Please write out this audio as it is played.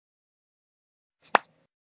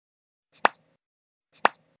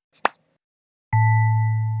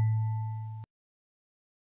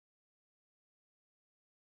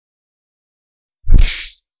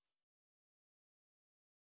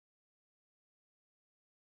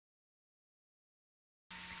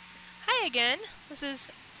Hi again. This is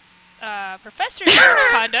Professor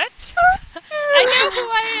Misconduct. I know who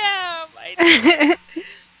I am.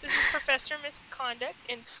 This is Professor Misconduct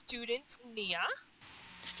and Student Nia.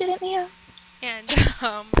 Student Nia. And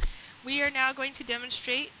we are now going to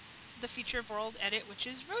demonstrate the feature of World Edit, which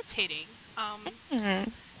is rotating.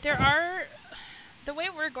 The way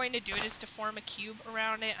we're going to do it is to form a cube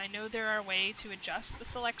around it. I know there are ways to adjust the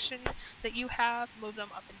selections that you have, move them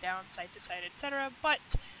up and down, side to side, etc., but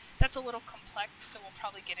that's a little complex, so we'll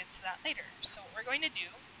probably get into that later. So what we're going to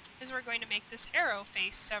do is we're going to make this arrow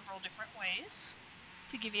face several different ways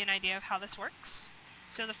to give you an idea of how this works.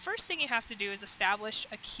 So the first thing you have to do is establish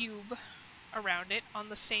a cube around it on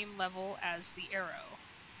the same level as the arrow.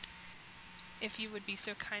 If you would be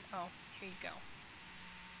so kind... Oh, here you go.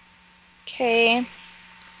 Okay.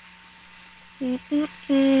 Did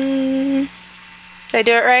I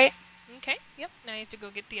do it right? Okay, yep. Now you have to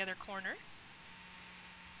go get the other corner.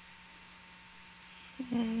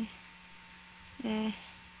 It's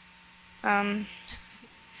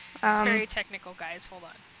very technical, guys. Hold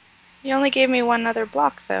on. You only gave me one other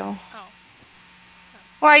block, though. Oh.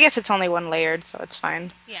 Well, I guess it's only one layered, so it's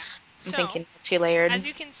fine. Yeah. I'm thinking 2 layered. As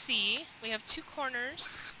you can see, we have 2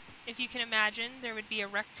 corners. If you can imagine, there would be a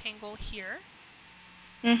rectangle here.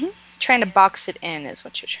 Trying to box it in is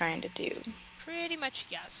what you're trying to do. Pretty much,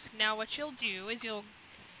 yes. Now what you'll do is you'll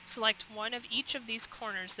select one of each of these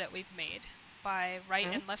corners that we've made by right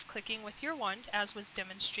and left clicking with your wand, as was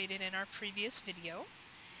demonstrated in our previous video.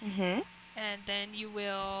 And then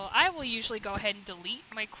I will usually go ahead and delete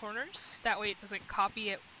my corners. That way it doesn't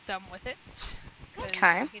copy them with it.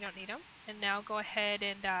 Okay. You don't need them. And now go ahead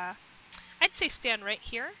and, I'd say stand right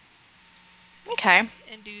here. Okay.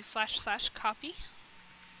 And do / copy.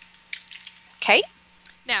 Okay.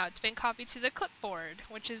 Now, it's been copied to the clipboard,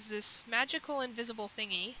 which is this magical invisible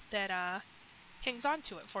thingy that hangs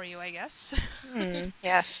onto it for you, I guess.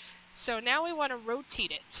 Yes. So now we want to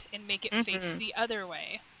rotate it and make it face the other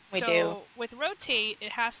way. We do. With rotate,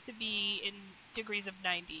 it has to be in degrees of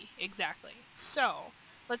 90, exactly. So,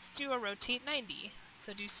 let's do a rotate 90.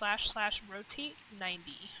 So do / rotate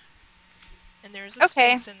 90. And there's a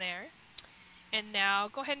space in there. And now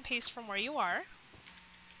go ahead and paste from where you are.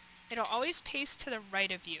 It'll always paste to the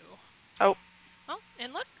right of you. Oh,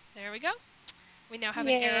 and look, there we go. We now have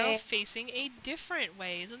an arrow facing a different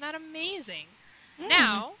way. Isn't that amazing?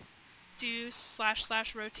 Now, do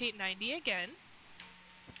 / rotate 90 again.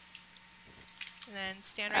 And then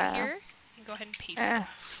stand right here and go ahead and paste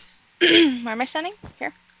it. Where am I standing?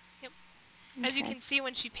 Here? Yep. As you can see,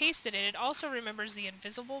 when she pasted it, it also remembers the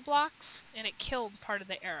invisible blocks, and it killed part of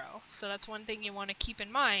the arrow. So that's one thing you want to keep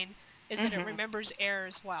in mind, is that it remembers air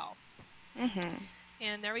as well.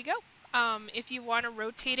 And there we go. If you want to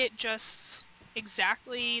rotate it just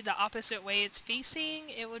exactly the opposite way it's facing,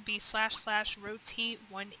 it would be / rotate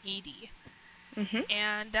 180.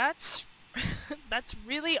 And that's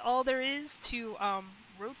really all there is to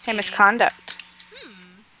rotate. Hey, Misconduct.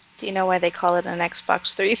 Do you know why they call it an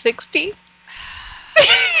Xbox 360?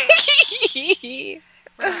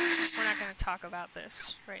 We're not going to talk about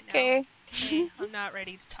this right now. Okay. I'm not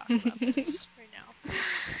ready to talk about this right now.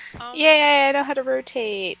 Yay, I know how to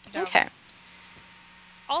rotate. No. Okay.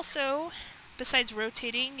 Also, besides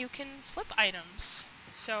rotating, you can flip items.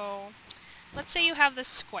 So, let's say you have this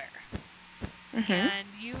square. And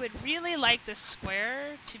you would really like this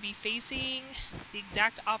square to be facing the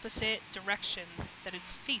exact opposite direction that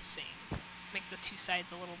it's facing. Make the 2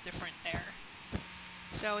 sides a little different there.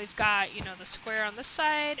 So we've got, the square on this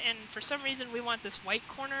side, and for some reason we want this white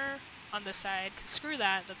corner on this side. Screw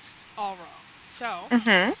that, that's all wrong. So,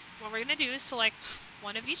 what we're going to do is select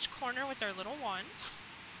one of each corner with our little wands.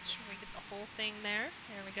 Make sure we get the whole thing there.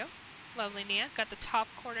 There we go. Lovely, Nia. Got the top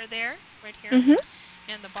corner there, right here. And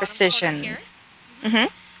the bottom corner here.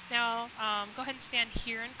 Now, go ahead and stand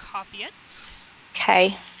here and copy it.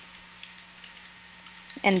 Okay.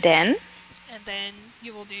 And then? And then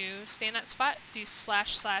you will stay in that spot, do /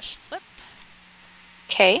 flip.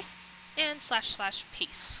 Okay. And /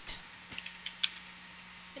 paste.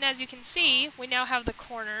 And as you can see, we now have the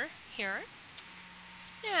corner here.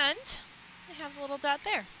 And we have a little dot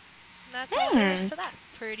there. And that's all there is to that.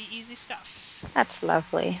 Pretty easy stuff. That's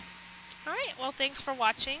lovely. Alright, well, thanks for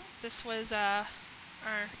watching. This was our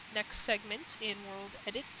next segment in World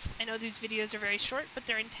Edit. I know these videos are very short, but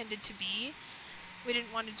they're intended to be. We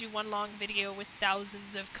didn't want to do one long video with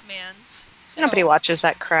thousands of commands. So nobody watches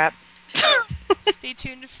that crap. Stay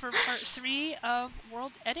tuned for part 3 of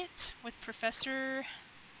World Edit with Professor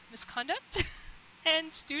Misconduct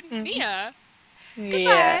and Student Nia. Goodbye.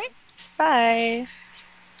 Yes. Bye.